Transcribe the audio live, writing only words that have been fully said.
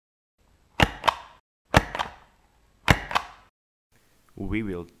we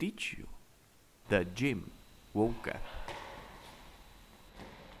will teach you the gym vocab.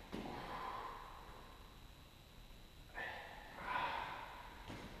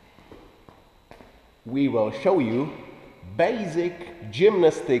 We will show you basic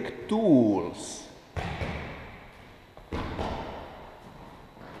gymnastic tools.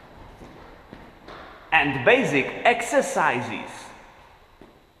 And basic exercises.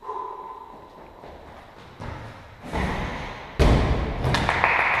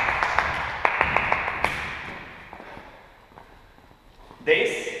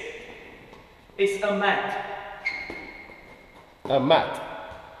 This is a mat. A mat.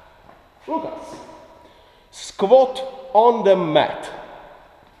 Lucas, squat on the mat.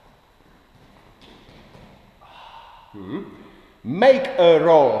 Make a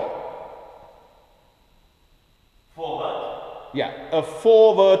roll. Forward. Yeah, a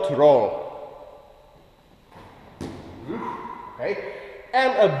forward roll. Okay,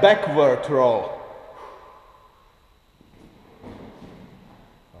 and a backward roll.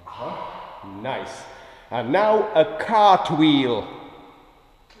 Nice. And now a cartwheel.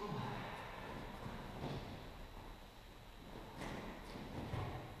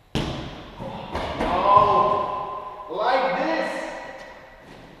 Oh, like this.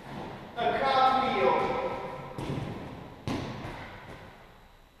 A cartwheel.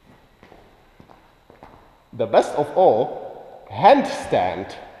 The best of all,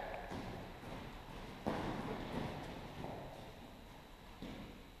 handstand.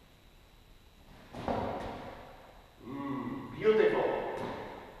 Beautiful.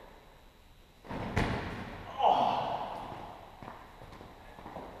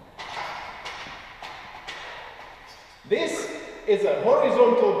 This is a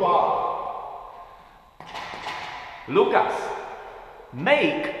horizontal bar. Lucas,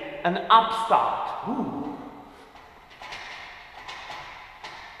 make an upstart. Ooh.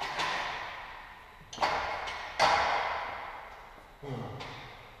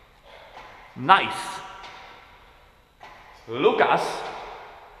 Nice. Lucas,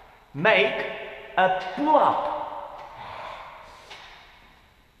 make a pull-up.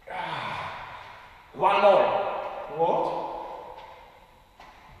 One more. What?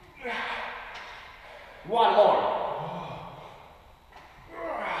 One more.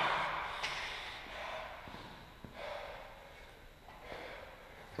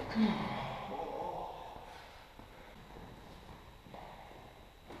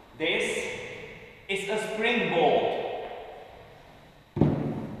 This is a springboard.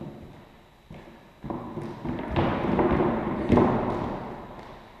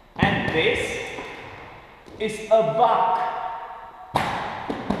 And this is a buck.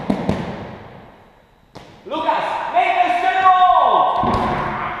 Lucas, make a straddle!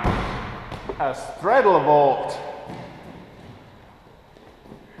 A straddle vault.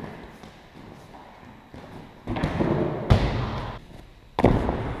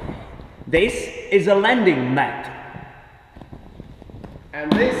 This is a landing mat.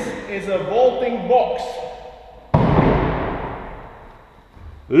 And this is a vaulting box.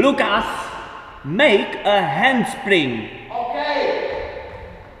 Lucas, make a handspring. Okay.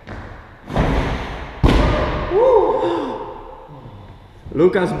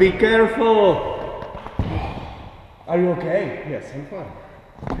 Lucas, be careful. Are you okay? Yes, I'm fine.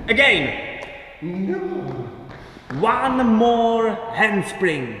 Again. No. One more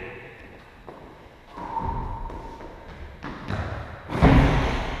handspring.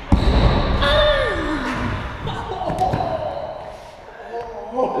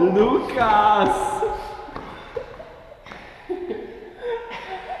 Lucas!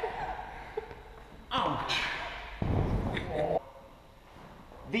 Ouch!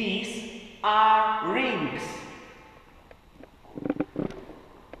 These are rings.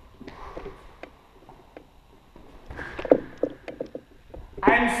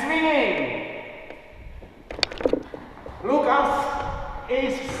 I'm swinging. Lucas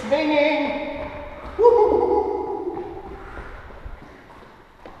is swinging.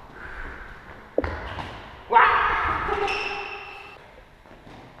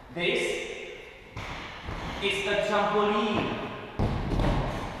 This is a trampoline.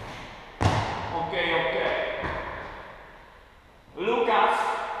 Okay. Lucas,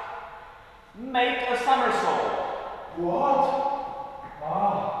 make a somersault. What?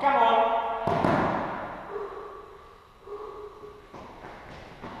 Come on.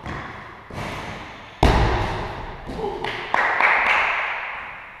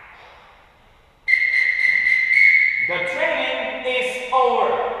 The training is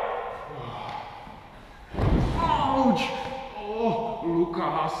over. Ouch! Oh,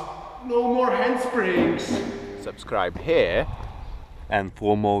 Lucas, no more handsprings. Subscribe here And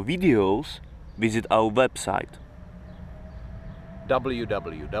for more videos, visit our website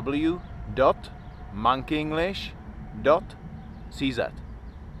www.monkeyenglish.cz.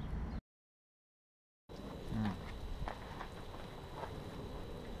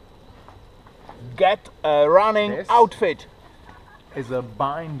 Get a running This outfit is a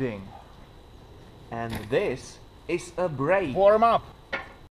binding, and this is a break. Warm up.